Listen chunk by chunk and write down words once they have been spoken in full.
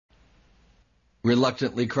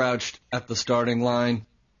reluctantly crouched at the starting line.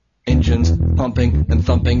 Engines pumping and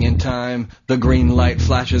thumping in time. The green light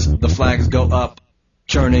flashes, the flags go up.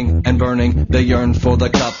 Churning and burning, they yearn for the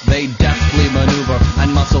cup. They deftly maneuver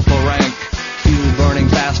and muscle for rank. Fuel burning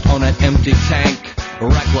fast on an empty tank.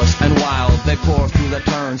 Reckless and wild, they pour through the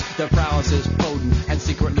turns. Their prowess is potent and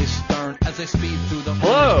secretly stern as they speed through the...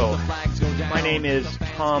 Hello, my name is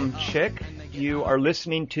Tom Chick. You are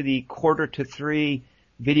listening to the Quarter to Three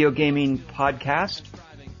video gaming podcast.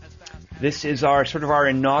 This is our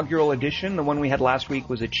inaugural edition. The one we had last week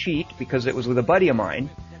was a cheat because it was with a buddy of mine.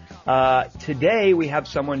 Today we have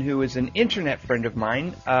someone who is an internet friend of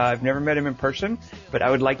mine. I've never met him in person, but I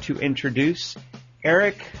would like to introduce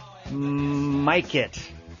Eric Mikett.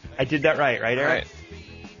 I did that right, Eric? Right.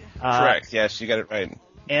 Correct. Yes, you got it right.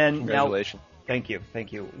 And congratulations. Now,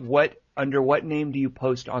 thank you. Under what name do you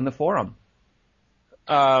post on the forum?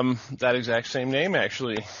 That exact same name,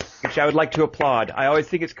 actually. Which I would like to applaud. I always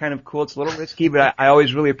think it's kind of cool. It's a little risky, but I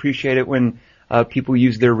always really appreciate it when people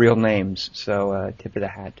use their real names. So, tip of the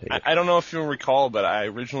hat to you. I don't know if you'll recall, but I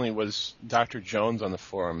originally was Dr. Jones on the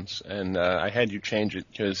forums, and I had you change it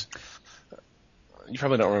because you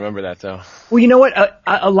probably don't remember that, though. Well, you know what?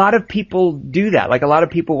 A lot of people do that. Like, a lot of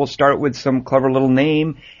people will start with some clever little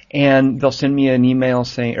name, and they'll send me an email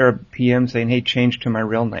saying, or a PM saying, hey, change to my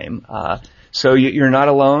real name. So you're not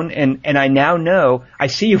alone, and I now know, I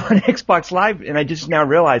see you on Xbox Live, and I just now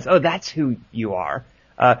realize, oh, that's who you are.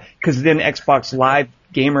 Cause then Xbox Live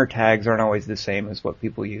gamer tags aren't always the same as what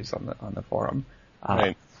people use on the forum.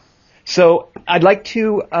 Right. So I'd like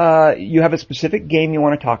to, you have a specific game you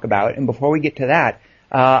want to talk about, and before we get to that,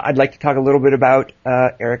 I'd like to talk a little bit about,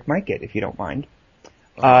 Eric Mikett, if you don't mind.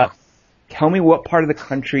 Tell me what part of the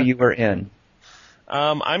country you are in.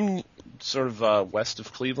 I'm sort of west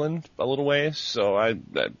of Cleveland, a little ways, so I'm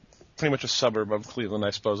pretty much a suburb of Cleveland,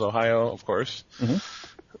 I suppose, Ohio, of course. Mm-hmm.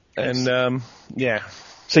 And, yeah.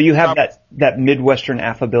 So you have that Midwestern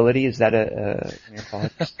affability, is that a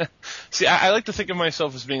See, I like to think of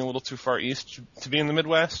myself as being a little too far east to be in the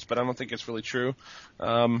Midwest, but I don't think it's really true.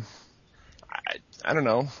 I don't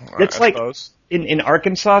know. It's I suppose. In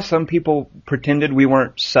Arkansas, some people pretended we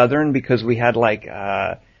weren't Southern because we had like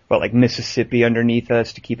Mississippi underneath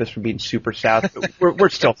us to keep us from being super South. But we're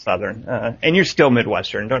still Southern, and you're still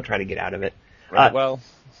Midwestern. Don't try to get out of it. Right, well,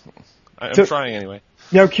 I'm trying anyway.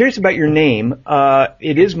 Now, I'm curious about your name.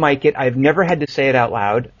 It is Mikett. I've never had to say it out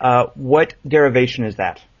loud. What derivation is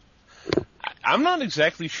that? I'm not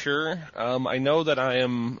exactly sure. I know that I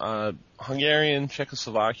am Hungarian,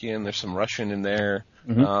 Czechoslovakian. There's some Russian in there.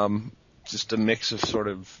 Mm-hmm. Just a mix of sort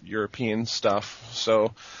of European stuff.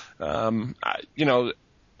 So, I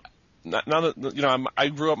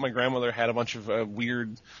grew up. My grandmother had a bunch of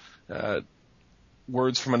weird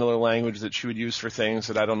words from another language that she would use for things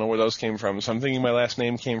that I don't know where those came from. So I'm thinking my last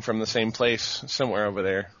name came from the same place somewhere over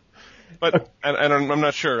there. But I'm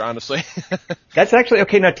not sure, honestly. That's actually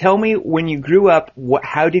okay. Now tell me, when you grew up,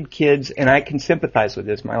 how did kids? And I can sympathize with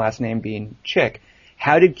this. My last name being Chick.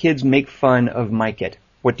 How did kids make fun of Mikett?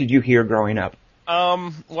 What did you hear growing up?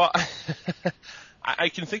 Well, I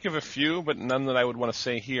can think of a few, but none that I would want to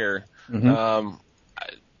say here. Mm-hmm.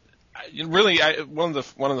 One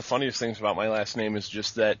of the funniest things about my last name is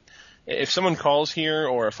just that if someone calls here,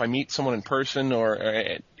 or if I meet someone in person, or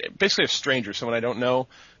basically a stranger, someone I don't know,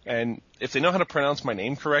 and if they know how to pronounce my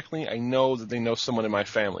name correctly, I know that they know someone in my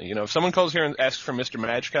family. You know, if someone calls here and asks for Mr.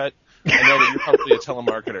 Madgecut, I know that you're probably a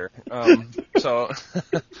telemarketer. So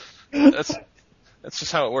that's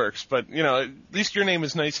just how it works. But, at least your name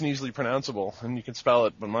is nice and easily pronounceable, and you can spell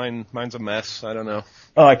it, but mine's a mess. I don't know.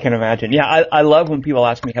 Oh, I can imagine. Yeah, I love when people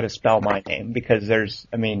ask me how to spell my name, because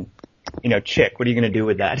Chick, what are you going to do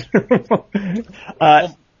with that?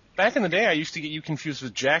 Well, back in the day, I used to get you confused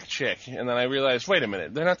with Jack Chick, and then I realized, wait a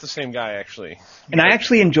minute, they're not the same guy, actually. And I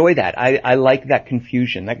actually enjoy that. I like that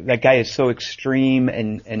confusion. That guy is so extreme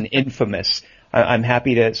and infamous. I'm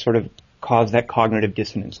happy to sort of cause that cognitive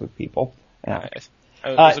dissonance with people. Yeah. I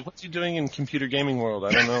was like, what's he doing in computer gaming world?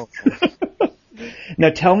 I don't know. Now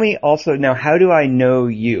tell me also, how do I know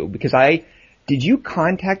you? Because did you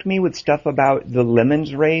contact me with stuff about the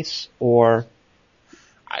Lemons race, or?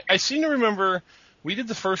 I seem to remember we did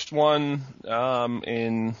the first one,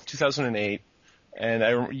 in 2008, and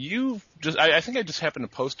I think I just happened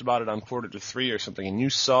to post about it on Quarter to Three or something, and you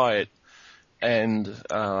saw it, and,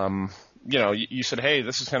 you said, hey,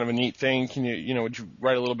 this is kind of a neat thing. Can would you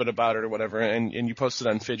write a little bit about it or whatever? And you posted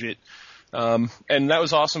on Fidget. And that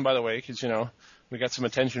was awesome, by the way, because, we got some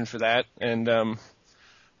attention for that. And,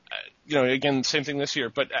 again, same thing this year.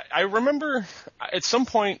 But I remember at some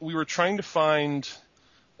point we were trying to find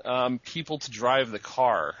people to drive the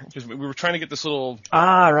car, because we were trying to get this little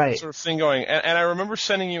right. sort of thing going. And I remember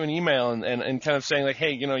sending you an email and kind of saying like,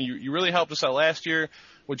 hey, you really helped us out last year.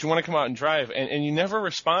 Would you want to come out and drive? And you never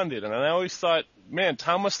responded. And I always thought, man,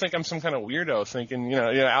 Tom must think I'm some kind of weirdo thinking,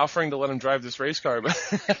 offering to let him drive this race car.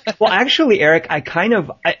 Well, actually, Eric,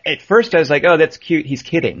 at first I was like, oh, that's cute. He's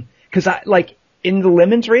kidding. Cause in the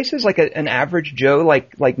Lemons races, an average Joe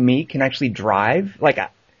like me can actually drive.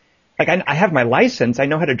 I have my license. I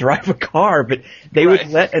know how to drive a car, but they would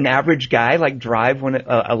let an average guy drive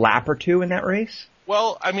a lap or two in that race?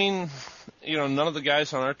 Well, I mean, none of the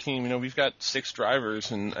guys on our team, we've got 6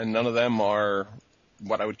 drivers and none of them are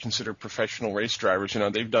what I would consider professional race drivers.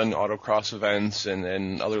 They've done autocross events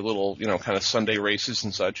and other little, kind of Sunday races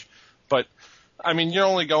and such. But, I mean, you're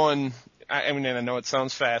only going, and I know it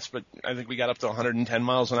sounds fast, but I think we got up to 110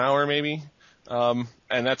 miles an hour maybe. And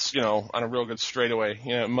that's, on a real good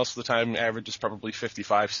straightaway. Most of the time average is probably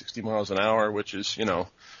 55, 60 miles an hour, which is,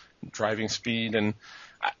 driving speed. And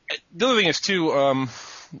the other thing is too,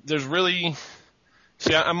 there's really,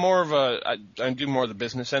 I'm more of I do more of the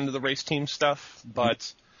business end of the race team stuff,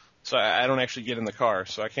 but, so I don't actually get in the car,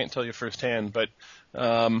 so I can't tell you firsthand, but,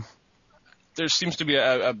 there seems to be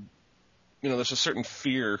there's a certain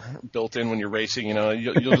fear built in when you're racing,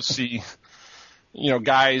 you'll just see,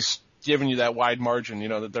 guys giving you that wide margin,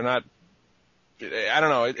 that they're not, I don't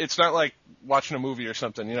know, it's not like watching a movie or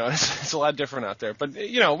something, it's a lot different out there. But,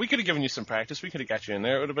 we could have given you some practice. We could have got you in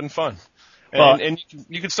there. It would have been fun. And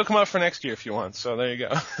you could still come out for next year if you want. So there you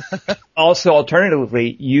go. Also,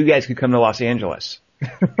 alternatively, you guys could come to Los Angeles.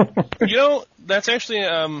 That's actually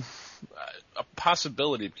a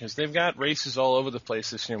possibility because they've got races all over the place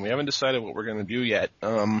this year. We haven't decided what we're going to do yet.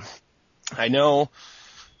 I know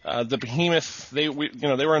the Behemoth, they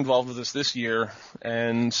were involved with us this year,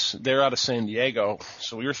 and they're out of San Diego.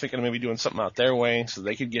 So we were thinking of maybe doing something out their way so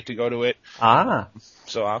they could get to go to it.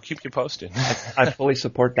 So I'll keep you posted. I fully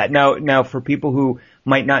support that. Now, for people who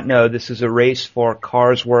might not know, this is a race for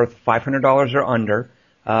cars worth $500 or under.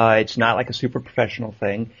 It's not like a super professional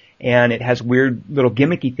thing. And it has weird little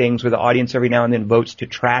gimmicky things where the audience every now and then votes to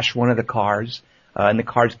trash one of the cars. And the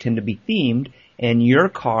cars tend to be themed. And your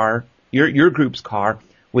car, your group's car,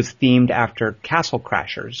 was themed after Castle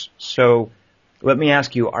Crashers. So let me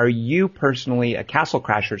ask you, are you personally a Castle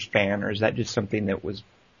Crashers fan, or is that just something that was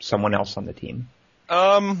someone else on the team?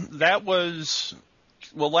 That was,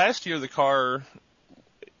 last year the car,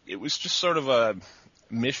 it was just sort of a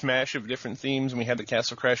mishmash of different themes, and we had the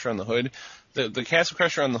Castle Crasher on the hood. The Castle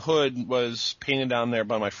Crasher on the hood was painted down there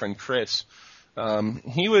by my friend Chris.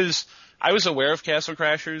 I was aware of Castle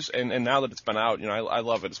Crashers, and now that it's been out, I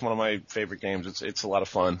love it. It's one of my favorite games. It's a lot of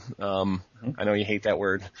fun. I know you hate that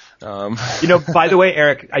word. By the way,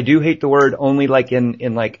 Eric, I do hate the word only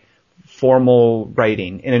in formal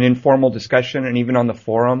writing. In an informal discussion and even on the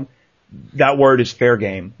forum, that word is fair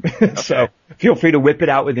game. Okay. So feel free to whip it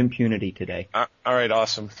out with impunity today. All right,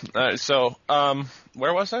 awesome.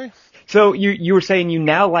 Where was I? So you were saying you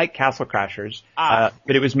now like Castle Crashers,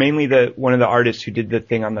 but it was mainly one of the artists who did the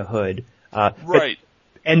thing on the hood. Right.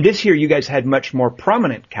 And this year you guys had much more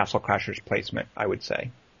prominent Castle Crashers placement, I would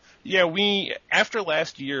say. Yeah, after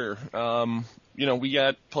last year, we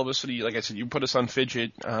got publicity. Like I said, you put us on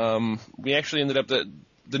Fidget. We actually ended up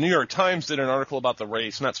the New York Times did an article about the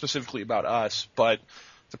race, not specifically about us, but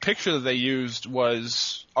the picture that they used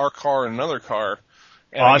was our car and another car.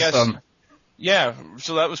 And awesome. Yeah,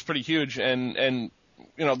 so that was pretty huge. And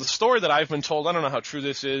the story that I've been told, I don't know how true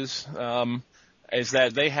this is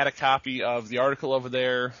that they had a copy of the article over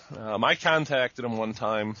there. I contacted them one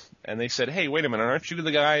time, and they said, hey, wait a minute, aren't you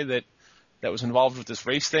the guy that was involved with this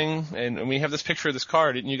race thing? And we have this picture of this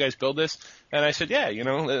car. Didn't you guys build this? And I said, yeah,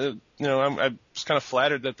 I was kind of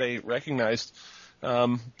flattered that they recognized.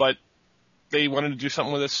 But they wanted to do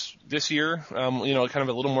something with us this year, kind of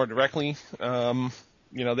a little more directly.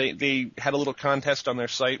 They had a little contest on their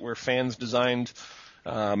site where fans designed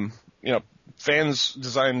all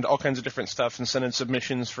kinds of different stuff and sent in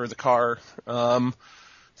submissions for the car.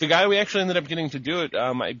 The guy we actually ended up getting to do it,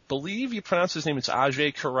 I believe you pronounce his name, it's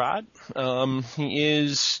Ajay Karat.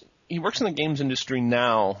 He works in the games industry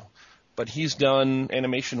now, but he's done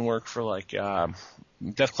animation work for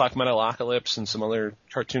Death Clock Metalocalypse and some other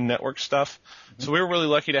Cartoon Network stuff. Mm-hmm. So we were really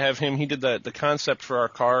lucky to have him. He did the concept for our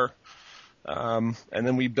car. And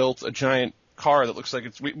then we built a giant car that looks like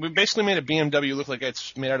we basically made a BMW look like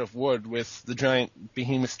it's made out of wood with the giant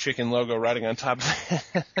Behemoth chicken logo riding on top of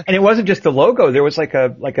it. And it wasn't just the logo. There was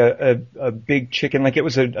a big chicken, like it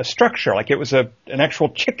was a structure, like it was an actual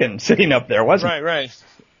chicken sitting up there, wasn't it? Right.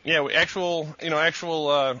 Yeah, actual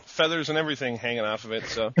feathers and everything hanging off of it.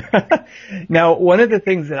 So Now, one of the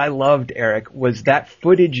things that I loved, Eric, was that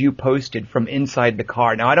footage you posted from inside the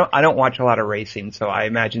car. Now, I don't watch a lot of racing, so I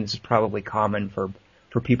imagine this is probably common for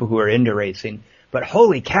people who are into racing. But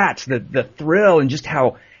holy cats, the thrill and just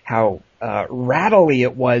how rattly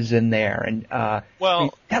it was in there, and I mean,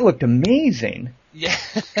 that looked amazing. Yeah,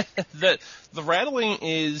 the rattling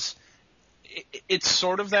is. It's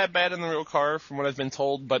sort of that bad in the real car, from what I've been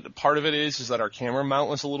told. But part of it is that our camera mount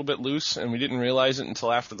was a little bit loose, and we didn't realize it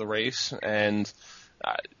until after the race. And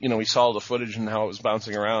we saw the footage and how it was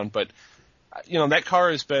bouncing around. But that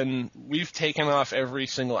car we've taken off every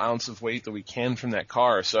single ounce of weight that we can from that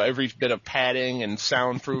car. So every bit of padding and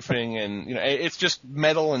soundproofing, and it's just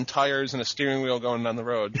metal and tires and a steering wheel going down the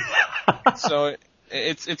road. So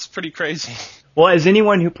it's pretty crazy. Well, as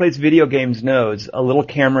anyone who plays video games knows, a little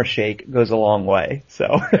camera shake goes a long way. So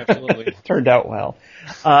absolutely, it turned out well.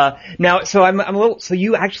 Now, so I'm a little. So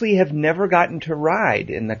you actually have never gotten to ride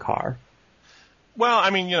in the car? Well,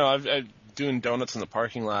 I mean, I'm doing donuts in the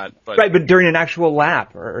parking lot, but right, but during an actual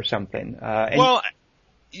lap or something.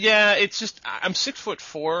 Yeah, it's just I'm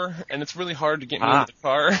 6'4", and it's really hard to get me into the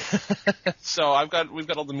car. So we've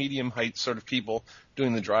got all the medium height sort of people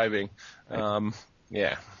doing the driving.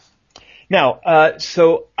 Yeah. Now,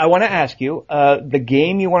 so I want to ask you, the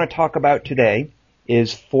game you want to talk about today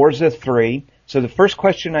is Forza 3. So the first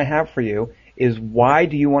question I have for you is, why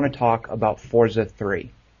do you want to talk about Forza 3?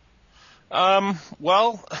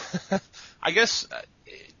 Well, I guess,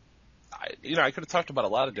 I could have talked about a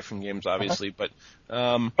lot of different games, obviously, but,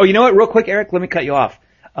 Oh, you know what? Real quick, Eric, let me cut you off.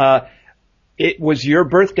 It was your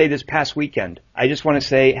birthday this past weekend. I just want to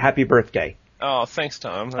say happy birthday. Oh, thanks,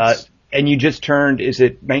 Tom. And you just turned, is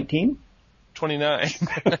it 19? 29.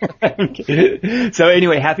 So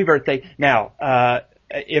anyway, happy birthday. Now,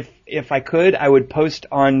 if I could, I would post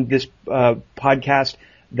on this podcast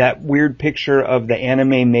that weird picture of the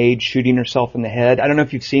anime maid shooting herself in the head. I don't know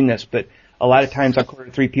if you've seen this, but a lot of times on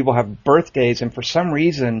Quarter 3 people have birthdays, and for some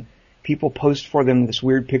reason people post for them this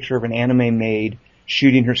weird picture of an anime maid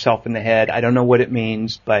shooting herself in the head. I don't know what it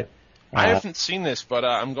means, but I haven't seen this, but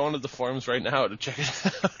I'm going to the forums right now to check it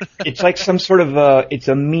out. It's like some sort of it's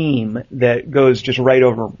a meme that goes just right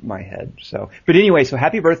over my head. So, but anyway, so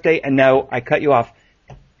happy birthday, and now I cut you off.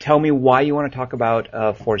 Tell me why you want to talk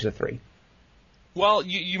about Forza 3. Well,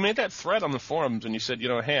 you made that thread on the forums, and you said,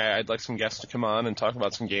 hey, I'd like some guests to come on and talk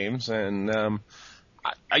about some games, and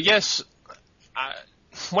I guess,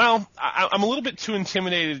 I'm a little bit too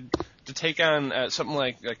intimidated to take on something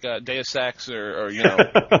like Deus Ex or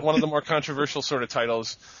one of the more controversial sort of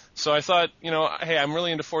titles. So I thought, hey, I'm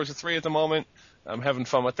really into Forza 3 at the moment. I'm having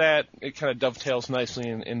fun with that. It kind of dovetails nicely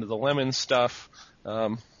into the Lemon stuff.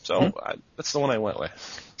 That's the one I went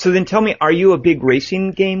with. So then tell me, are you a big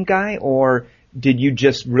racing game guy, or did you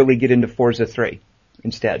just really get into Forza 3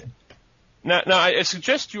 instead? Now, I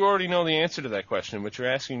suggest you already know the answer to that question, but you're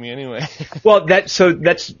asking me anyway. Well,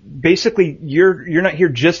 that's basically, you're not here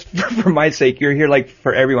just for my sake. You're here like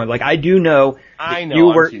for everyone. Like, I do know. I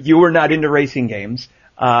know you were not into racing games.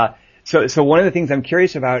 So one of the things I'm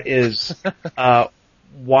curious about is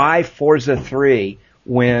why Forza 3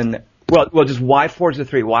 just why Forza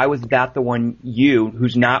 3? Why was that the one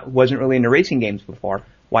wasn't really into racing games before?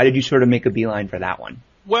 Why did you sort of make a beeline for that one?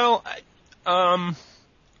 Well, I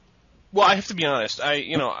have to be honest. I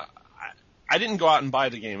didn't go out and buy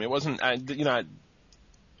the game. It wasn't, they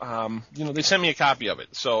sent me a copy of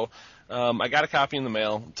it. So, I got a copy in the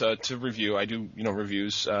mail to review. I do,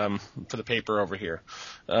 reviews, for the paper over here.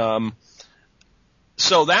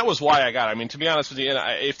 So that was why I got it. I mean, to be honest with you,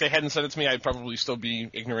 if they hadn't sent it to me, I'd probably still be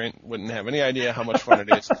ignorant, wouldn't have any idea how much fun it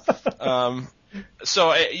is. I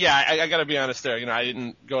gotta be honest there. I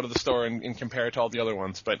didn't go to the store and compare it to all the other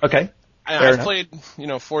ones, but. Okay. I've played,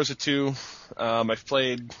 Forza 2. I've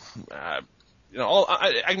played, I'm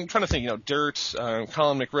trying to think, Dirt,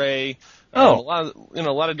 Colin McRae. A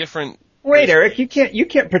lot of different. Wait, Eric, you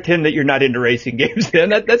can't pretend that you're not into racing games.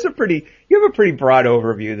 Then you have a pretty broad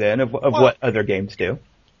overview then of what other games do.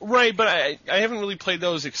 Right, but I haven't really played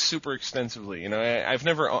those super extensively. I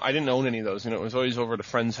didn't own any of those. It was always over at a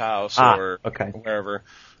friend's house or wherever.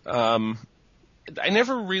 I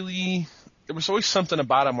never really. There was always something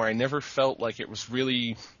about them where I never felt like it was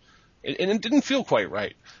really, and it didn't feel quite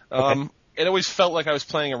right. It always felt like I was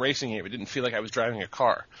playing a racing game. It didn't feel like I was driving a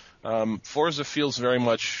car. Forza feels very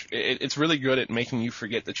much, it's really good at making you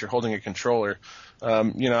forget that you're holding a controller.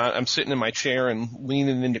 I'm sitting in my chair and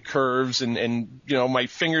leaning into curves and my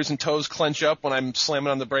fingers and toes clench up when I'm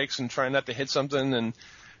slamming on the brakes and trying not to hit something. And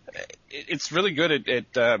it's really good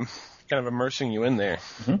at kind of immersing you in there.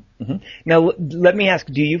 Mm-hmm. Mm-hmm. Now, let me ask,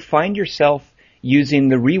 do you find yourself using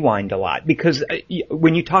the rewind a lot? Because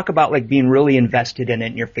when you talk about like being really invested in it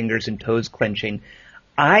and your fingers and toes clenching,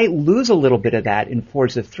 I lose a little bit of that in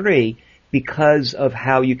Forza 3 because of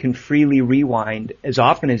how you can freely rewind as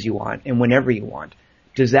often as you want and whenever you want.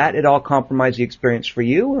 Does that at all compromise the experience for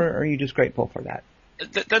you, or are you just grateful for that?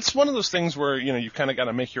 That's one of those things where, you kind of got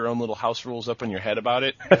to make your own little house rules up in your head about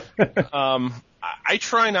it. I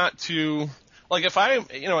try not to, like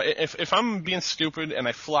if I'm being stupid and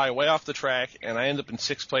I fly way off the track and I end up in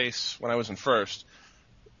 6th place when I was in 1st,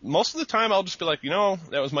 most of the time I'll just be like,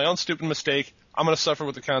 that was my own stupid mistake. I'm going to suffer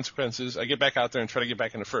with the consequences. I get back out there and try to get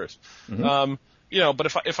back into 1st. Mm-hmm. But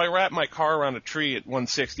if I wrap my car around a tree at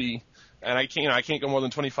 160 and I can't go more than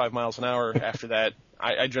 25 miles an hour after that,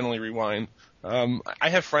 I generally rewind. I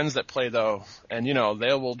have friends that play though, and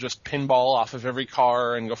they will just pinball off of every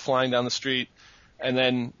car and go flying down the street, and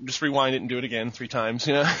then just rewind it and do it again 3 times.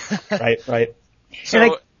 Right.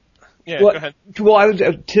 So, go ahead. Well, I was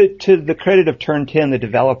to the credit of Turn 10, the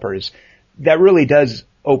developers, that really does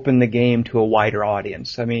open the game to a wider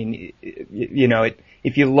audience. I mean,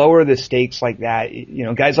 if you lower the stakes like that,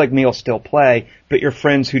 guys like me will still play, but your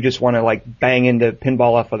friends who just want to like bang into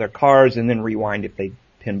pinball off of their cars and then rewind if they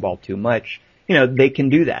pinball too much, they can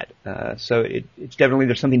do that. So it's definitely,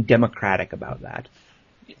 there's something democratic about that.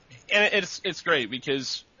 And it's great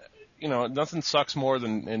because, nothing sucks more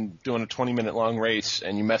than doing a 20-minute long race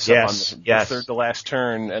and you mess up on the third to last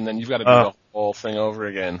turn, and then you've got to do the whole thing over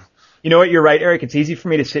again. You know what? You're right, Eric. It's easy for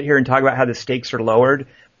me to sit here and talk about how the stakes are lowered,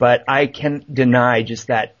 but I can't deny just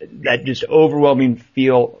that just overwhelming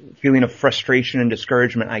feeling of frustration and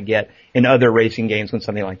discouragement I get in other racing games when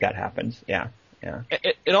something like that happens. Yeah.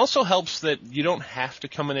 It also helps that you don't have to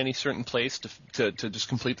come in any certain place to just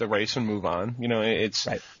complete the race and move on. It's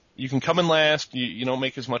right. You can come in last. You don't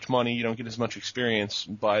make as much money. You don't get as much experience,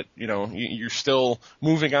 but you're still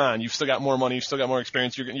moving on. You've still got more money. You've still got more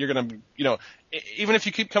experience. You're gonna even if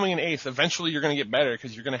you keep coming in 8th, eventually you're gonna get better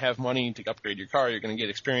because you're gonna have money to upgrade your car. You're gonna get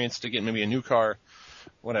experience to get maybe a new car,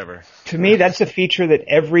 whatever. To me, that's a feature that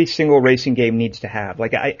every single racing game needs to have.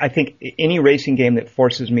 Like I think any racing game that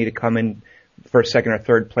forces me to come in first, second, or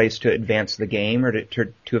third place to advance the game or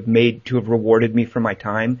to have rewarded me for my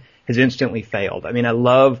time has instantly failed. I mean, I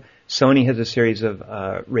love Sony has a series of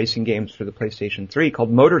racing games for the PlayStation 3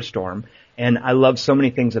 called MotorStorm, and I love so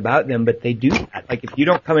many things about them, but they do that. Like if you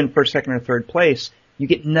don't come in first, second, or third place, you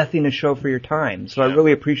get nothing to show for your time. So I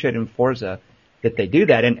really appreciate in Forza that they do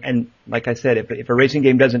that. And like I said, if a racing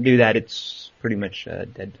game doesn't do that, it's pretty much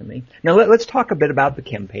dead to me. Now let's talk a bit about the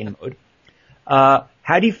campaign mode.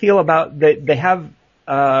 How do you feel about they have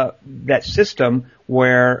that system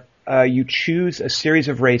where you choose a series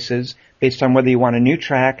of races based on whether you want a new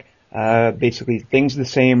track, basically things the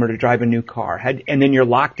same, or to drive a new car, and then you're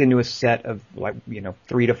locked into a set of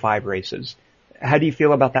 3 to 5 races. How do you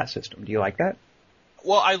feel about that system? Do you like that?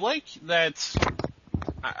 Well, I like that.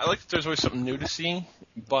 I like that there's always something new to see,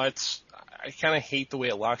 but I kind of hate the way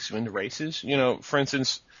it locks you into races. For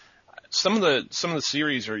instance, some of the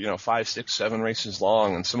series are 5, 6, 7 races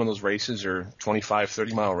long, and some of those races are 25,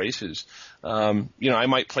 30-mile races. I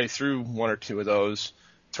might play through 1 or 2 of those,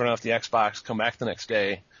 turn off the Xbox, come back the next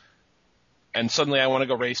day, and suddenly I want to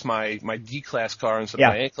go race my D-class car instead of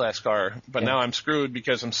my A-class car, but now I'm screwed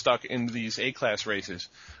because I'm stuck in these A-class races.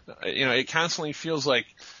 It constantly feels like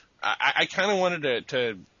I kind of wanted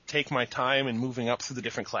to take my time in moving up through the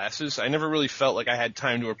different classes. I never really felt like I had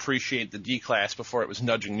time to appreciate the D-class before it was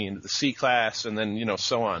nudging me into the C-class, and then,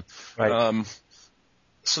 so on. Right.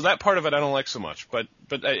 So that part of it I don't like so much, but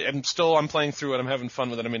I'm playing through it. I'm having fun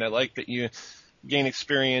with it. I mean, I like that you gain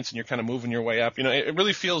experience and you're kind of moving your way up. It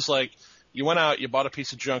really feels like you went out, you bought a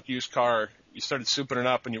piece of junk used car, you started souping it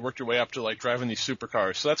up, and you worked your way up to driving these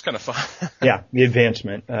supercars. So that's kind of fun. Yeah, the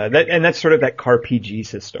advancement. That's sort of that car PG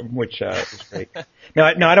system, which is great. Now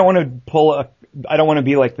I don't want to I don't want to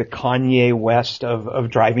be like the Kanye West of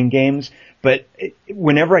driving games, but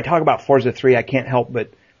whenever I talk about Forza 3, I can't help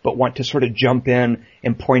but want to sort of jump in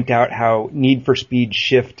and point out how Need for Speed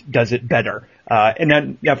Shift does it better. And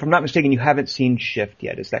then, if I'm not mistaken, you haven't seen Shift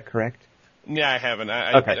yet. Is that correct? Yeah, I haven't.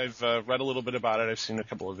 Okay. I've read a little bit about it. I've seen a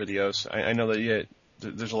couple of videos. I know that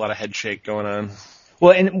there's a lot of head shake going on.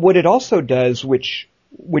 Well, and what it also does, which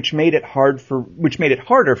made it harder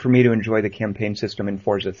for me to enjoy the campaign system in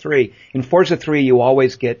Forza 3. In Forza 3, you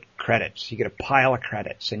always get credits. You get a pile of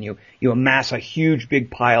credits, and you amass a huge big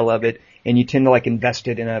pile of it, and you tend to invest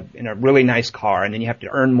it in a really nice car, and then you have to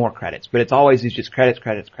earn more credits. But it's always just credits.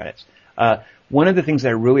 one of the things that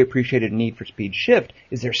I really appreciated in Need for Speed Shift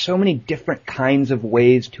is there's so many different kinds of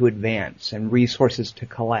ways to advance and resources to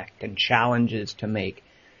collect and challenges to make,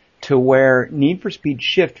 to where Need for Speed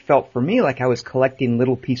Shift felt for me like I was collecting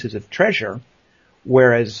little pieces of treasure,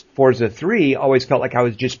 whereas Forza 3 always felt like I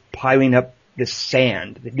was just piling up this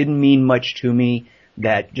sand that didn't mean much to me,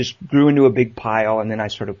 that just grew into a big pile and then I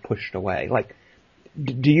sort of pushed away. Like,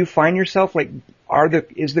 do you find yourself like,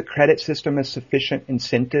 is the credit system a sufficient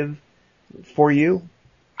incentive for you?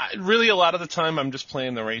 Really, a lot of the time I'm just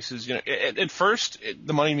playing the races. You know, at first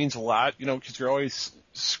the money means a lot, you know, because you're always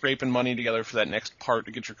scraping money together for that next part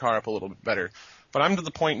to get your car up a little bit better. But I'm to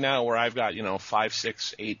the point now where I've got, 5,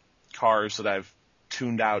 6, 8 cars that I've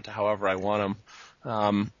tuned out to however I want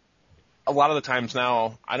them. A lot of the times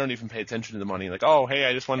now, I don't even pay attention to the money. Like, oh, hey,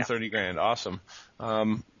 I just won $30,000. Awesome.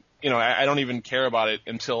 I don't even care about it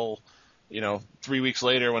until, 3 weeks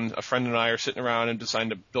later when a friend and I are sitting around and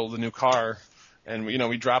decide to build a new car, and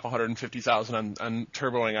we drop $150,000 on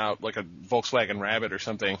turboing out like a Volkswagen Rabbit or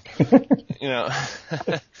something.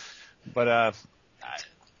 But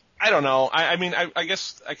I don't know. I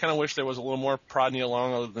guess I kind of wish there was a little more prodding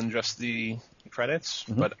along other than just the credits,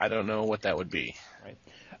 but I don't know what that would be. Right.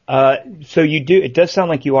 So it does sound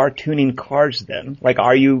like you are tuning cars then. Like,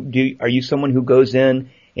 are you someone who goes in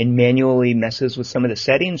and manually messes with some of the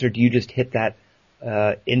settings, or do you just hit that,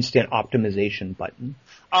 instant optimization button?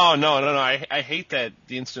 Oh, no. I hate the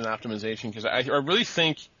instant optimization because I really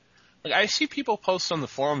think, like, I see people post on the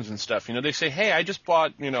forums and stuff, they say, hey, I just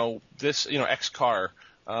bought, this, X car.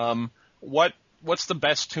 What's the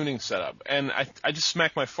best tuning setup? And I just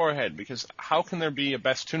smack my forehead because how can there be a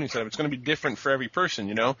best tuning setup? It's going to be different for every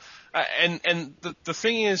person, and the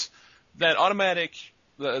thing is that automatic,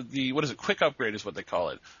 the quick upgrade is what they call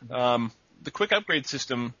it. The quick upgrade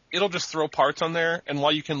system, it'll just throw parts on there, and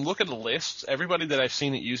while you can look at the lists, everybody that I've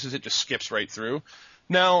seen that uses it just skips right through.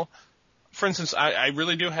 Now, for instance, I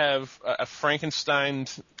really do have a Frankenstein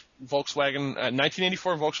Volkswagen,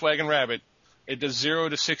 1984 Volkswagen Rabbit. It does 0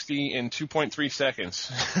 to 60 in 2.3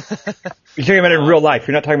 seconds. You're talking about it in real life.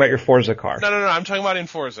 You're not talking about your Forza car. No. I'm talking about in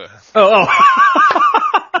Forza. Oh.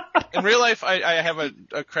 In real life, I have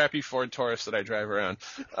a crappy Ford Taurus that I drive around.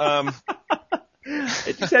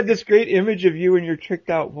 It just had this great image of you and your tricked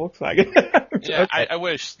out Volkswagen. Yeah, okay. I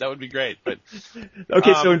wish. That would be great. But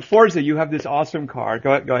okay, so in Forza, you have this awesome car.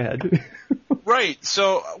 Go ahead. Right.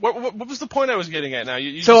 So what was the point I was getting at now?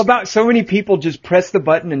 About so many people just press the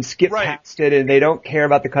button and skip past it, and they don't care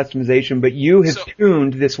about the customization. But you have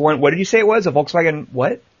tuned this one. What did you say it was? A Volkswagen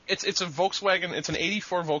what? It's a Volkswagen. It's an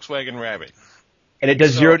 84 Volkswagen Rabbit. And it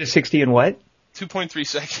does 0 to 60 in what? 2.3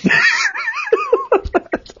 seconds.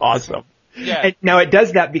 That's awesome. Yeah. And now it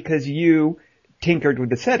does that because you tinkered with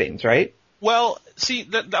the settings, right? Well, see,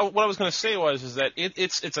 what I was going to say is that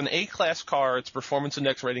it's an A-class car. Its performance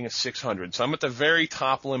index rating is 600. So I'm at the very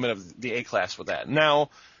top limit of the A-class with that. Now,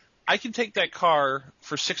 I can take that car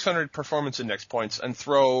for 600 performance index points and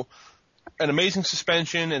throw an amazing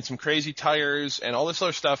suspension and some crazy tires and all this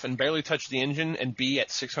other stuff and barely touch the engine and be at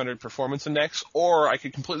 600 performance index. Or I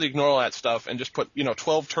could completely ignore all that stuff and just put,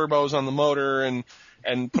 12 turbos on the motor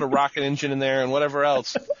and put a rocket engine in there and whatever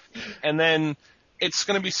else. And then it's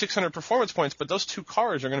going to be 600 performance points, but those two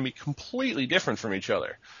cars are going to be completely different from each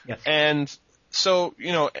other. Yes. And so,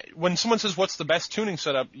 when someone says what's the best tuning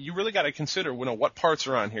setup, you really got to consider, what parts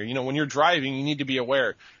are on here. When you're driving, you need to be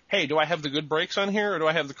aware, hey, do I have the good brakes on here or do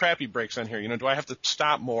I have the crappy brakes on here? Do I have to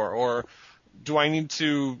stop more or do I need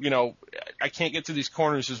to, I can't get through these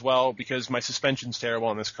corners as well because my suspension's terrible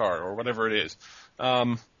on this car or whatever it is.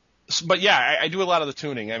 But yeah, I do a lot of the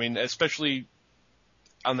tuning. I mean, especially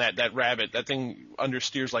on that Rabbit, that thing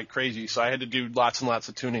understeers like crazy. So I had to do lots and lots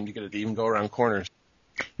of tuning to get it to even go around corners.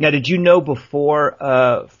 Now, did you know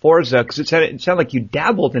before Forza, because it sounded like you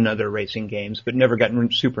dabbled in other racing games but never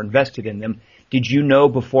gotten super invested in them. Did you know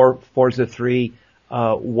before Forza 3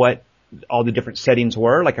 what all the different settings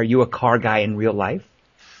were? Like, are you a car guy in real life?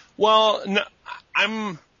 Well, no,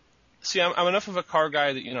 I'm enough of a car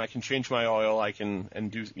guy that, I can change my oil, I can,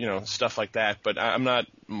 and do, stuff like that, but I'm not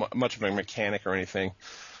much of a mechanic or anything.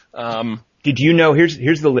 Did you know,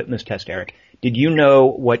 here's the litmus test, Eric. Did you know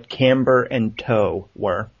what camber and tow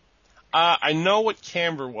were? I know what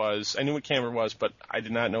camber was. I knew what camber was, but I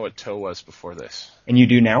did not know what tow was before this. And you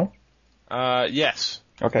do now? Yes.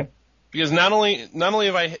 Okay. Because not only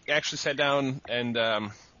have I actually sat down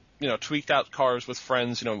and, tweaked out cars with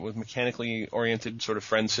friends, with mechanically oriented sort of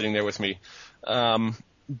friends sitting there with me.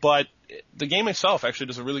 But the game itself actually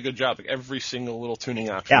does a really good job. Like every single little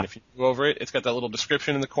tuning option. Yeah. If you go over it, it's got that little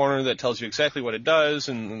description in the corner that tells you exactly what it does,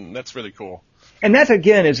 and that's really cool. And that,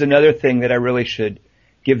 again, is another thing that I really should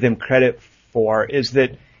give them credit for is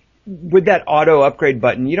that with that auto upgrade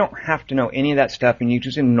button, you don't have to know any of that stuff, and you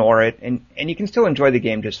just ignore it, and you can still enjoy the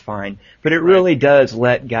game just fine. But it really does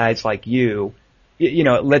let guys like you,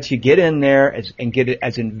 it lets you get in there and get it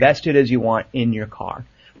as invested as you want in your car.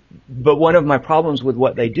 But one of my problems with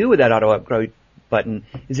what they do with that auto upgrade button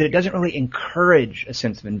is that it doesn't really encourage a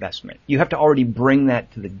sense of investment. You have to already bring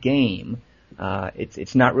that to the game.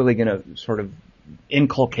 It's not really going to sort of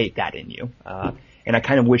inculcate that in you. And I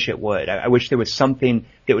kind of wish it would. I wish there was something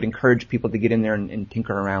that would encourage people to get in there and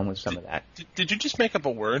tinker around with some of that. Did you just make up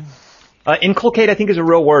a word? Inculcate, I think, is a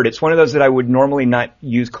real word. It's one of those that I would normally not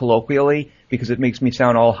use colloquially because it makes me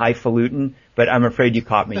sound all highfalutin, but I'm afraid you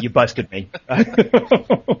caught me. You busted me.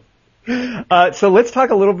 So let's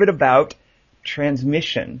talk a little bit about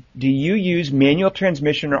transmission. Do you use manual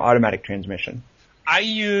transmission or automatic transmission? I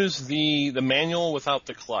use the manual without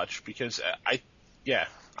the clutch because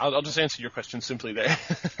I'll just answer your question simply there.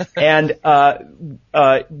 And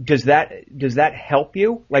does that help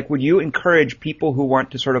you? Like, would you encourage people who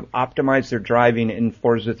want to sort of optimize their driving in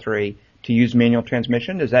Forza 3 to use manual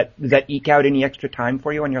transmission? Does that eke out any extra time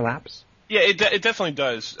for you on your laps? Yeah, it definitely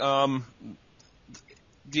does.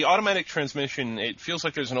 The automatic transmission, it feels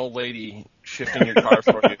like there's an old lady shifting your car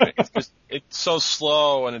for you. It's so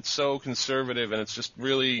slow and it's so conservative and it's just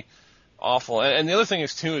really awful. And the other thing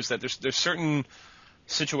is too is that there's certain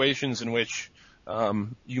situations in which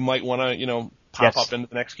you might want to pop up into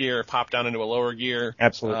the next gear, pop down into a lower gear.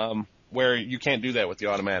 Absolutely. Where you can't do that with the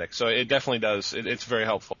automatic. So it definitely does. It's very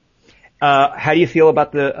helpful. How do you feel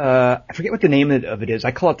about I forget what the name of it is.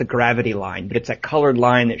 I call it the gravity line, but it's that colored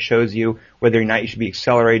line that shows you whether or not you should be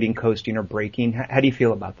accelerating, coasting, or braking. How do you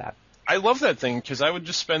feel about that? I love that thing because I would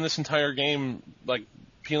just spend this entire game like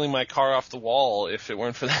peeling my car off the wall if it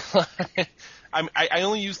weren't for that line. I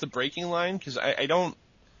only use the braking line because I don't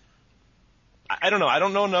know. I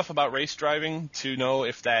don't know enough about race driving to know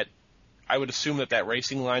if that. I would assume that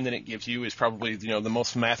racing line that it gives you is probably the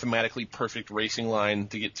most mathematically perfect racing line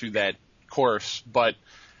to get through that course, but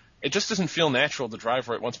it just doesn't feel natural to drive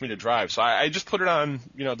where it wants me to drive. So I just put it on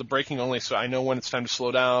the braking only, so I know when it's time to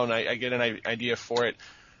slow down. I get an idea for it.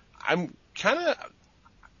 I'm kind of.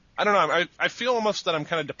 I don't know. I feel almost that I'm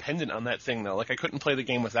kind of dependent on that thing though. Like I couldn't play the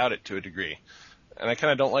game without it to a degree. And I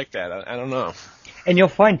kind of don't like that. I don't know. And you'll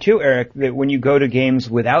find too, Eric, that when you go to games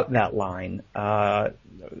without that line,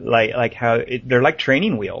 like how they're like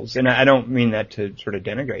training wheels, and I don't mean that to sort of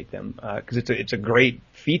denigrate them, because it's a great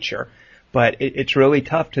feature, but it's really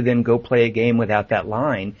tough to then go play a game without that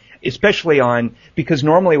line, especially because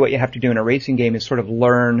normally what you have to do in a racing game is sort of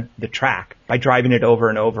learn the track by driving it over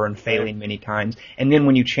and over and failing many times, and then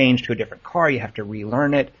when you change to a different car, you have to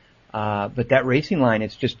relearn it. But that racing line,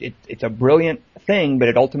 it's a brilliant thing, but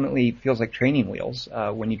it ultimately feels like training wheels,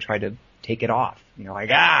 when you try to take it off.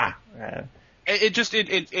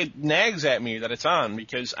 It nags at me that it's on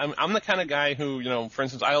because I'm the kind of guy who, for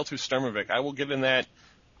instance, IL2 Sturmovik, I will get in that.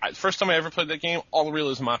 First time I ever played that game, all the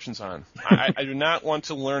realism options on. I do not want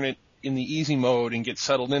to learn it in the easy mode and get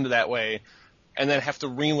settled into that way and then have to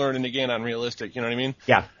relearn it again on realistic, you know what I mean?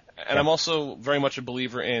 Yeah. And I'm also very much a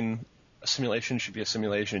believer in a simulation should be a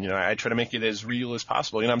simulation. I try to make it as real as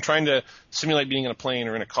possible. I'm trying to simulate being in a plane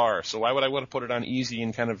or in a car. So why would I want to put it on easy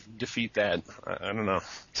and kind of defeat that? I don't know.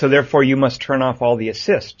 So therefore you must turn off all the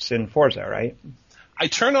assists in Forza, right? I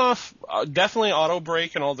turn off definitely auto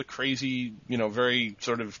brake and all the crazy, very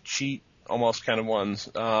sort of cheat almost kind of ones.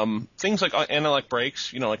 Things like anti-lock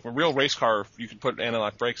brakes, like a real race car, you could put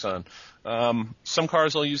anti-lock brakes on. Some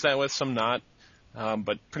cars I'll use that with, some not.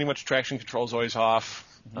 But pretty much traction control is always off.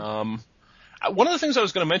 One of the things I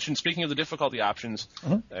was going to mention, speaking of the difficulty options,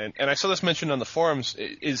 and I saw this mentioned on the forums,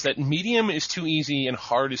 is that medium is too easy and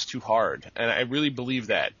hard is too hard. And I really believe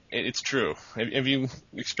that. It's true. Have you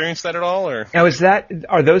experienced that at all? Or now,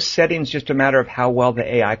 are those settings just a matter of how well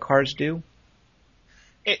the AI cars do?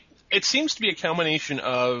 It seems to be a combination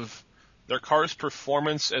of their car's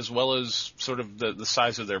performance as well as sort of the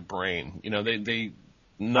size of their brain. They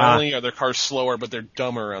not only are their cars slower, but they're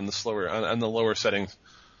dumber on the lower settings.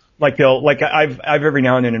 I've every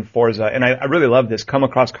now and then in Forza, and I really love this, come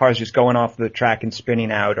across cars just going off the track and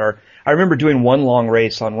spinning out. Or I remember doing one long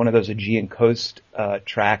race on one of those Aegean coast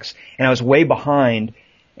tracks, and I was way behind.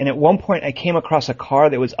 And at one point, I came across a car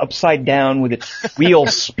that was upside down with its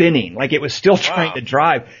wheels spinning, like it was still trying to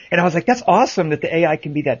drive. And I was like, "That's awesome that the AI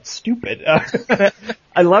can be that stupid."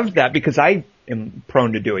 I loved that because I am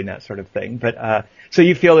prone to doing that sort of thing. But so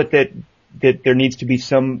you feel that there needs to be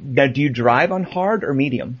some. Now, do you drive on hard or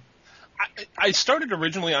medium? I started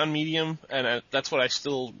originally on medium, and that's what I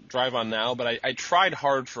still drive on now. But I tried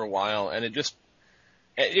hard for a while, and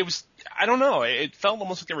it was, I don't know, it felt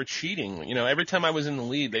almost like they were cheating. You know, every time I was in the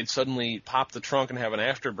lead, they'd suddenly pop the trunk and have an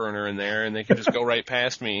afterburner in there, and they could just go right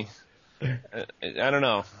past me. I don't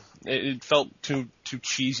know. It felt too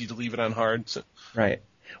cheesy to leave it on hard. So. Right.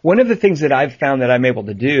 One of the things that I've found that I'm able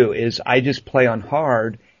to do is I just play on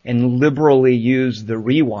hard and liberally use the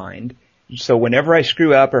rewind. So whenever I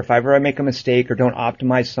screw up or if ever I make a mistake or don't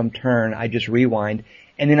optimize some turn, I just rewind.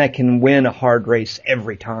 And then I can win a hard race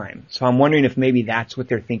every time. So I'm wondering if maybe that's what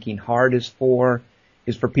they're thinking hard is for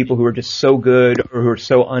people who are just so good or who are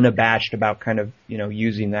so unabashed about kind of, you know,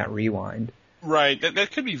 using that rewind. Right.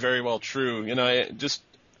 That could be very well true. You know, just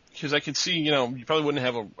because I could see, you know, you probably wouldn't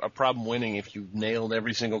have a problem winning if you nailed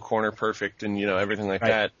every single corner perfect and, you know, everything like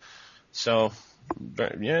that. So,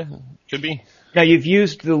 yeah, could be. Now you've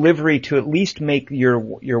used the livery to at least make your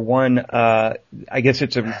one. I guess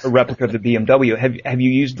it's a replica of the BMW. Have you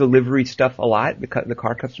used the livery stuff a lot? The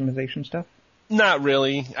car customization stuff? Not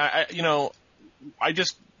really. I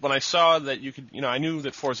just when I saw that you could, you know, I knew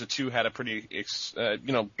that Forza 2 had a pretty,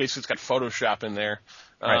 you know, basically it's got Photoshop in there.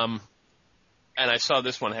 Right. And I saw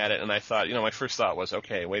this one had it, and I thought, you know, my first thought was,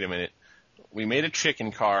 okay, wait a minute. We made a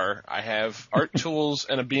chicken car. I have art tools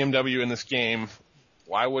and a BMW in this game.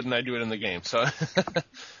 Why wouldn't I do it in the game? So,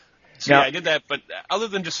 yeah, I did that. But other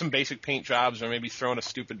than just some basic paint jobs or maybe throwing a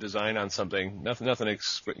stupid design on something,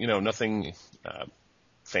 nothing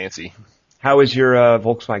fancy. How is your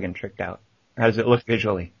Volkswagen tricked out? How does it look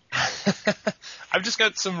visually? I've just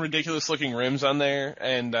got some ridiculous looking rims on there,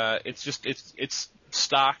 and it's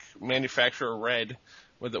stock manufacturer red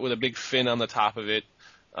with a big fin on the top of it.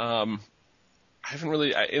 I haven't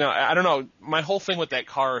really, I don't know. My whole thing with that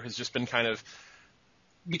car has just been kind of,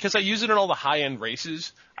 because I use it in all the high-end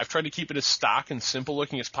races, I've tried to keep it as stock and simple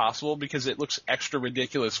looking as possible because it looks extra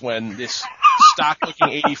ridiculous when this stock-looking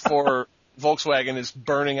 84 Volkswagen is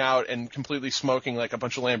burning out and completely smoking like a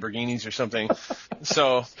bunch of Lamborghinis or something.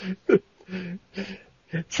 So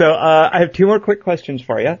I have two more quick questions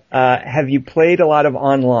for you. Have you played a lot of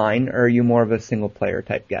online, or are you more of a single-player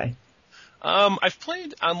type guy? I've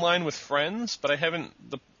played online with friends, but I haven't.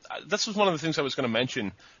 This was one of the things I was going to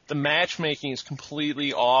mention. The matchmaking is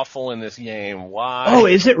completely awful in this game. Why? Oh,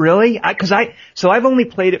 is it really? So I've only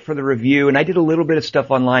played it for the review, and I did a little bit of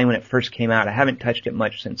stuff online when it first came out. I haven't touched it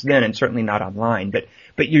much since then, and certainly not online. But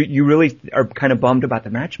you really are kind of bummed about the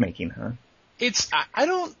matchmaking, huh?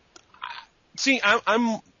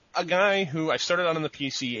 I'm a guy who I started on the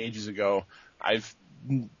PC ages ago.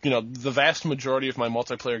 The vast majority of my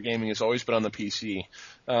multiplayer gaming has always been on the PC.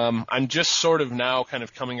 I'm just sort of now kind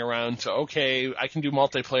of coming around to, okay, I can do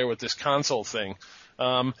multiplayer with this console thing.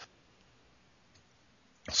 It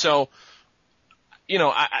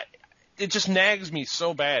just nags me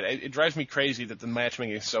so bad. It drives me crazy that the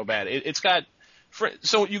matchmaking is so bad.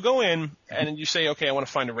 So you go in and you say, okay, I want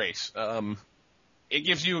to find a race. It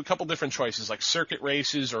gives you a couple different choices, like circuit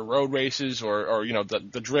races or road races or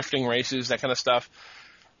the drifting races, that kind of stuff.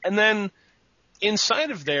 And then inside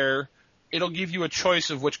of there, it'll give you a choice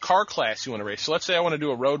of which car class you want to race. So let's say I want to do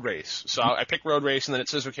a road race. So I pick road race, and then it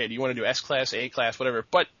says, okay, do you want to do S class, A class, whatever.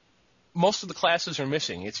 But most of the classes are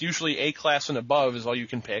missing. It's usually A class and above is all you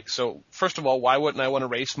can pick. So first of all, why wouldn't I want to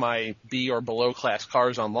race my B or below class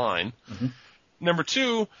cars online? Mm-hmm. Number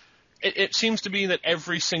two, it seems to be that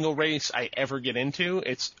every single race I ever get into,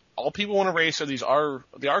 it's all people want to race are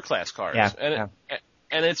the R class cars. Yeah,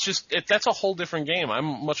 and it's just that's a whole different game.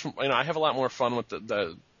 I have a lot more fun with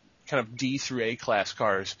the kind of D through A class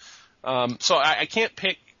cars. So I can't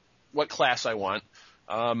pick what class I want.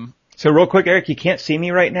 So real quick, Eric, you can't see me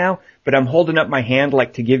right now, but I'm holding up my hand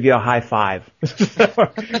like to give you a high five.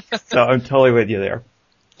 So I'm totally with you there.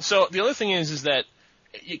 So the other thing is that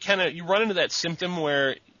you run into that symptom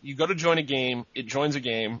where you go to join a game, it joins a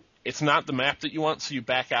game, it's not the map that you want, so you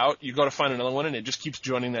back out, you go to find another one, and it just keeps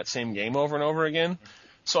joining that same game over and over again.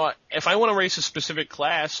 So if I want to race a specific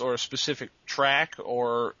class or a specific track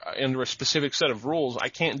or under a specific set of rules, I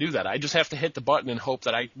can't do that. I just have to hit the button and hope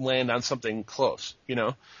that I land on something close, you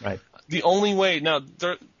know? Right. The only way, now,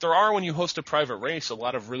 there are, when you host a private race, a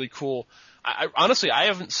lot of really cool, honestly, I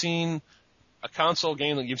haven't seen a console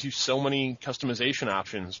game that gives you so many customization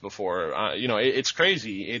options before. It's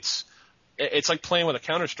crazy. It's like playing with a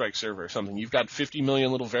Counter-Strike server or something. You've got 50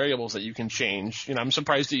 million little variables that you can change. I'm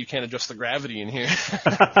surprised that you can't adjust the gravity in here.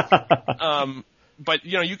 But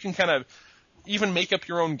you can kind of even make up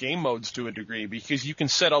your own game modes to a degree because you can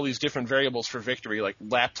set all these different variables for victory, like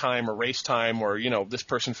lap time or race time, or this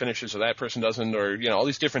person finishes or that person doesn't, or all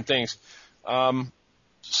these different things.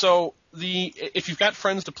 So if you've got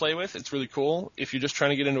friends to play with, it's really cool. If you're just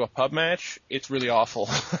trying to get into a pub match, it's really awful.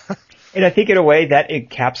 And I think in a way that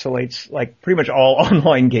encapsulates like pretty much all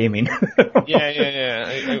online gaming.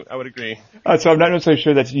 Yeah. I would agree. So I'm not necessarily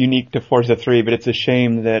sure that's unique to Forza 3, but it's a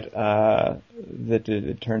shame that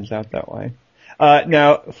it turns out that way.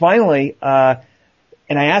 Now, finally,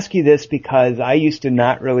 and I ask you this because I used to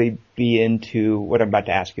not really be into what I'm about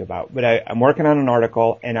to ask you about, but I'm working on an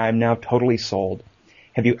article and I'm now totally sold.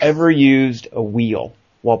 Have you ever used a wheel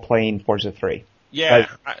while playing Forza 3? Yeah,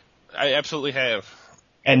 I absolutely have.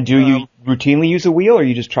 And do you routinely use a wheel, or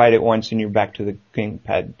you just tried it once and you're back to the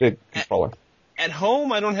gamepad, the controller? At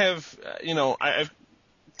home, I don't have, I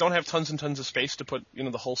don't have tons and tons of space to put,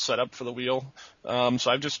 the whole setup for the wheel.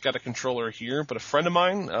 So I've just got a controller here. But a friend of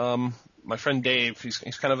mine, my friend Dave, he's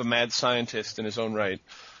kind of a mad scientist in his own right.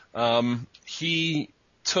 He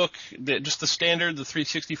took the standard, the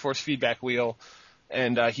 360 force feedback wheel,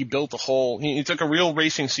 and he built he took a real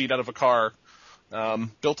racing seat out of a car,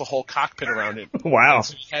 built a whole cockpit around it. Wow.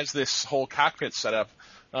 So he has this whole cockpit set up.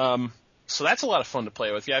 So that's a lot of fun to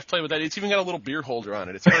play with. Yeah, I've played with that. It's even got a little beer holder on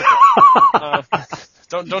it. It's perfect.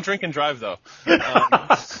 Don't drink and drive though.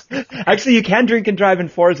 Actually, you can drink and drive in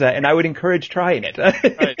Forza, and I would encourage trying it.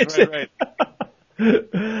 Right.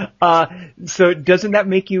 So doesn't that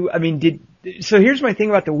make you? I mean, so here's my thing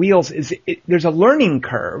about the wheels: is there's a learning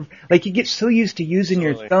curve. Like you get so used to using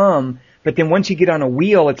your thumb, but then once you get on a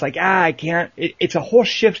wheel, it's like I can't. It's a whole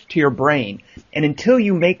shift to your brain, and until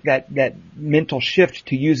you make that mental shift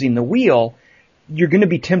to using the wheel, you're going to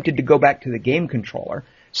be tempted to go back to the game controller.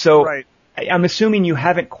 So right. I'm assuming you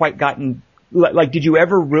haven't quite gotten. Like, did you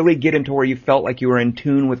ever really get into where you felt like you were in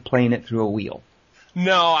tune with playing it through a wheel?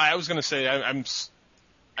 No, I was going to say I'm.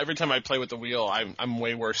 Every time I play with the wheel, I'm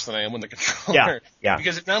way worse than I am with the controller. Yeah.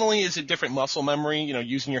 Because not only is it different muscle memory,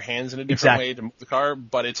 using your hands in a different way to move the car,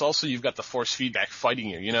 but it's also you've got the force feedback fighting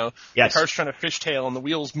you. Yes. The car's trying to fishtail and the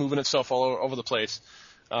wheel's moving itself all over the place.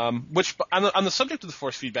 Which on the subject of the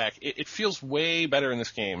force feedback, it feels way better in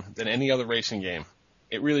this game than any other racing game.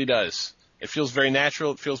 It really does. It feels very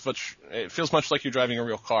natural. It feels much like you're driving a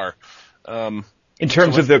real car. In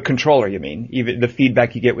terms of the controller, you mean? Even the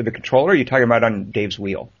feedback you get with the controller, or are you talking about on Dave's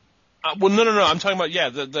wheel? Well, no. I'm talking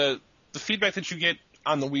about, the feedback that you get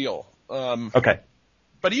on the wheel. Okay.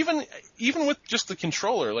 But even with just the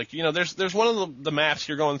controller, like, there's one of the maps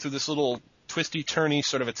you're going through this little twisty, turny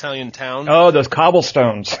sort of Italian town. Oh, those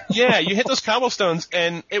cobblestones. Yeah, you hit those cobblestones,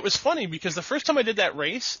 and it was funny because the first time I did that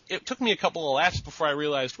race, it took me a couple of laps before I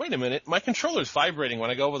realized, wait a minute, my controller's vibrating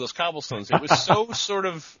when I go over those cobblestones. It was so sort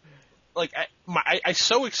of... Like I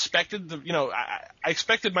so expected I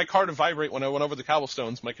expected my car to vibrate when I went over the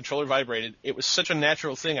cobblestones. My controller vibrated. It was such a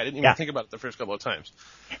natural thing. I didn't even think about it the first couple of times.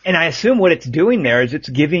 And I assume what it's doing there is it's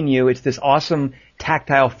giving you this awesome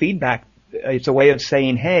tactile feedback. It's a way of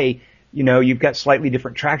saying, hey, you've got slightly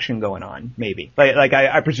different traction going on. Maybe like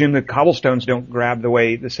I presume the cobblestones don't grab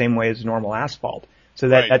the same way as normal asphalt. So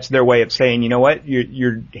that's their way of saying, you know what,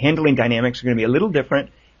 your handling dynamics are going to be a little different,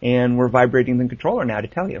 and we're vibrating the controller now to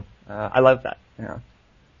tell you. I love that.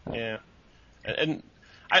 Yeah. And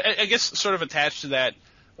I guess sort of attached to that,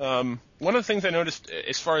 one of the things I noticed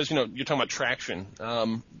as far as, you're talking about traction,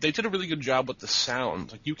 they did a really good job with the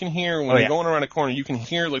sound. Like you can hear when you're going around a corner, you can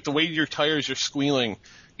hear like the way your tires are squealing.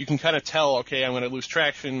 You can kind of tell, okay, I'm going to lose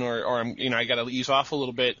traction or I'm, I got to ease off a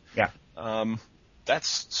little bit. Yeah.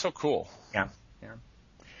 That's so cool. Yeah.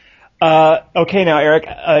 Okay, now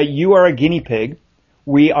Eric, you are a guinea pig.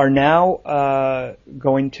 We are now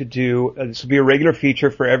going to do, this will be a regular feature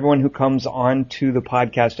for everyone who comes on to the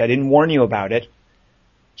podcast. I didn't warn you about it.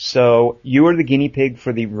 So you are the guinea pig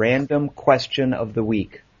for the random question of the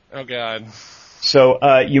week. Oh, God. So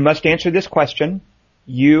you must answer this question.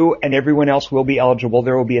 You and everyone else will be eligible.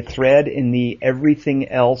 There will be a thread in the Everything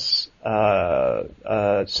Else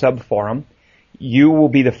sub-forum. You will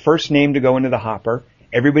be the first name to go into the hopper.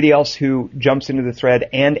 Everybody else who jumps into the thread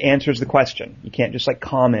and answers the question, you can't just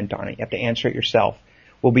comment on it, you have to answer it yourself,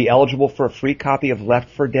 will be eligible for a free copy of Left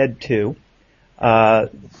 4 Dead 2,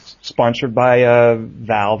 sponsored by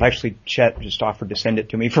Valve. Actually, Chet just offered to send it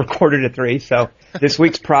to me for 2:45, so this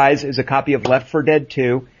week's prize is a copy of Left 4 Dead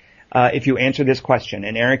 2 if you answer this question.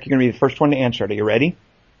 And Eric, you're going to be the first one to answer it. Are you ready?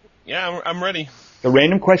 Yeah, I'm ready. The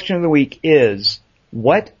random question of the week is,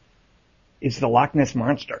 what is the Loch Ness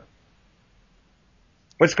Monster?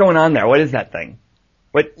 What's going on there? What is that thing?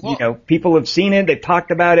 People have seen it. They've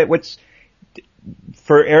talked about it.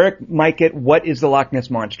 For Eric Mikett, what is the Loch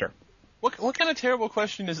Ness Monster? What kind of terrible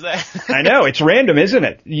question is that? I know. It's random, isn't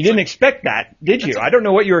it? You didn't expect that, did you? I don't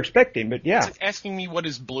know what you were expecting, but yeah. It's like asking me what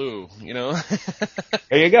is blue, There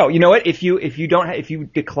you go. You know what? If you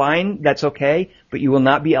decline, that's okay, but you will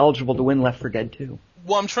not be eligible to win Left 4 Dead 2.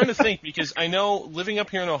 Well, I'm trying to think because I know living up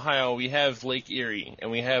here in Ohio, we have Lake Erie, and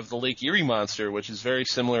we have the Lake Erie Monster, which is very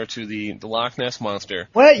similar to the Loch Ness Monster.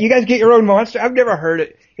 What? You guys get your own monster? I've never heard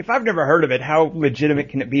it. If I've never heard of it, how legitimate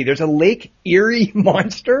can it be? There's a Lake Erie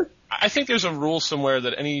Monster? I think there's a rule somewhere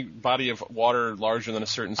that any body of water larger than a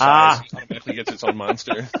certain size automatically gets its own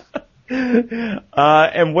monster.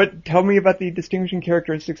 And tell me about the distinguishing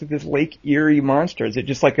characteristics of this Lake Erie Monster. Is it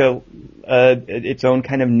just like its own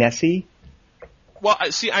kind of Nessie? Well,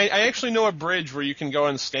 I actually know a bridge where you can go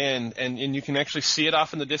and stand, and you can actually see it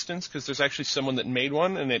off in the distance because there's actually someone that made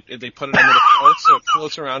one, and they put it under the float so it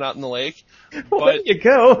floats around out in the lake. Well, there you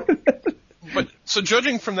go. So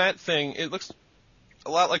judging from that thing, it looks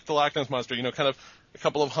a lot like the Loch Ness Monster, kind of a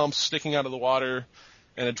couple of humps sticking out of the water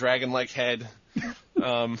and a dragon-like head.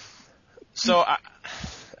 So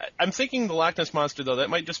I'm thinking the Loch Ness Monster, though,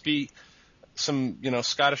 that might just be some,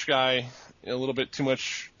 Scottish guy, a little bit too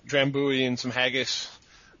much Drambuie and some haggis,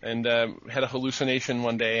 and had a hallucination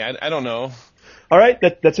one day. I don't know. All right,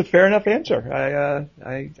 that's a fair enough answer.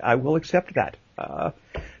 I will accept that.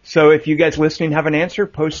 So if you guys listening have an answer,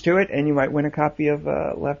 post to it, and you might win a copy of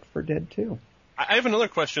Left 4 Dead 2. I have another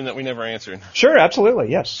question that we never answered. Sure, absolutely,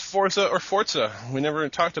 yes. Forza or Forza? We never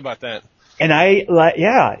talked about that. And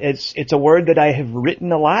it's a word that I have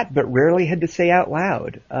written a lot, but rarely had to say out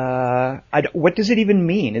loud. What does it even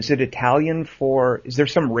mean? Is it Italian is there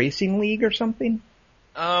some racing league or something?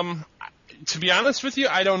 To be honest with you,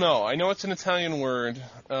 I don't know. I know it's an Italian word.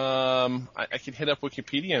 I could hit up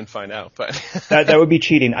Wikipedia and find out, but that would be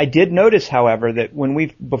cheating. I did notice, however, that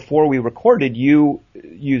before we recorded, you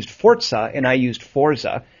used Forza and I used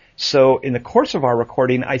Forza. So in the course of our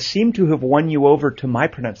recording, I seem to have won you over to my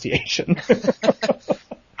pronunciation.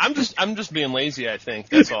 I'm just being lazy, I think.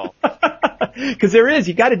 That's all. Because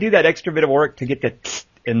you got to do that extra bit of work to get the tst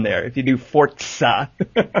in there. If you do Forza,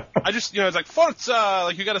 I just, it's like Forza.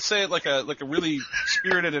 Like you got to say it like a really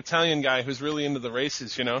spirited Italian guy who's really into the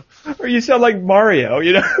races, Or you sound like Mario,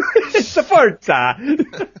 It's a Forza.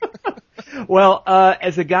 Well,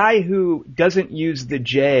 as a guy who doesn't use the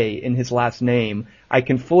J in his last name, I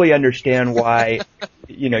can fully understand why,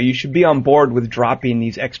 you should be on board with dropping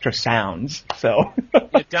these extra sounds. So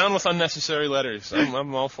Get down with unnecessary letters.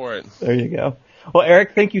 I'm all for it. There you go. Well,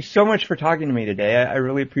 Eric, thank you so much for talking to me today. I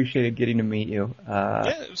really appreciated getting to meet you.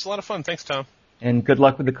 Yeah, it was a lot of fun. Thanks, Tom. And good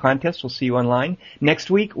luck with the contest. We'll see you online. Next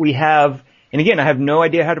week we have, and again, I have no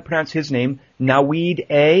idea how to pronounce his name, Naveed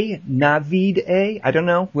A. I don't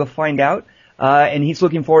know. We'll find out. And he's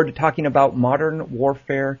looking forward to talking about Modern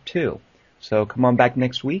Warfare 2. So come on back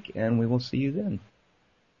next week, and we will see you then.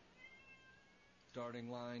 Starting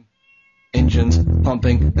line. Engines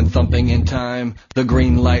pumping and thumping in time. The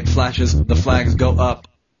green light flashes, the flags go up.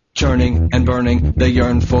 Churning and burning, they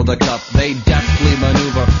yearn for the cup. They deftly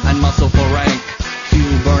maneuver and muscle for rank.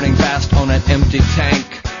 Fuel burning fast on an empty tank.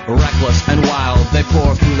 Reckless and wild, they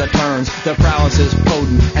pour through the turns. Their prowess is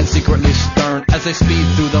potent and secretly stern. As they speed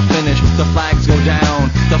through the finish, the flags go down.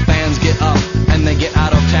 The fans get up and they get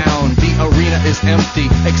out of town. The arena is empty,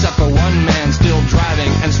 except for one man still driving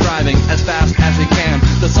and striving as fast as he can.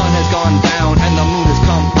 The sun has gone down and the moon has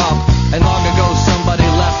come up. And long ago somebody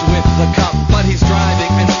left with the cup. But he's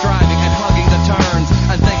driving and striving and hugging the turns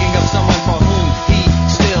and thinking of someone for whom he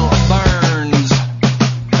still burns.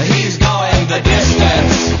 He's going the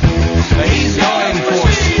distance. He's going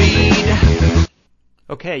for speed.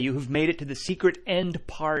 Okay, you have made it to the secret end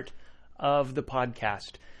part of the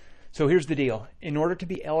podcast. So here's the deal. In order to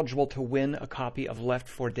be eligible to win a copy of Left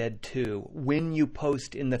 4 Dead 2, when you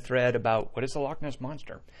post in the thread about what is the Loch Ness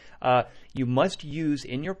Monster, you must use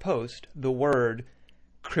in your post the word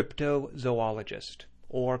cryptozoologist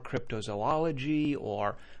or cryptozoology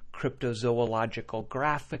or cryptozoological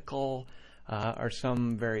graphical or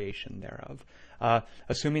some variation thereof.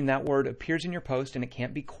 Assuming that word appears in your post and it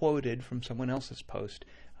can't be quoted from someone else's post,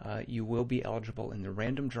 you will be eligible in the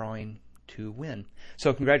random drawing to win.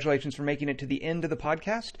 So congratulations for making it to the end of the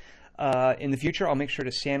podcast. In the future, I'll make sure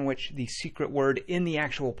to sandwich the secret word in the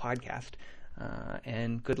actual podcast.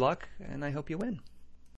 And good luck, and I hope you win.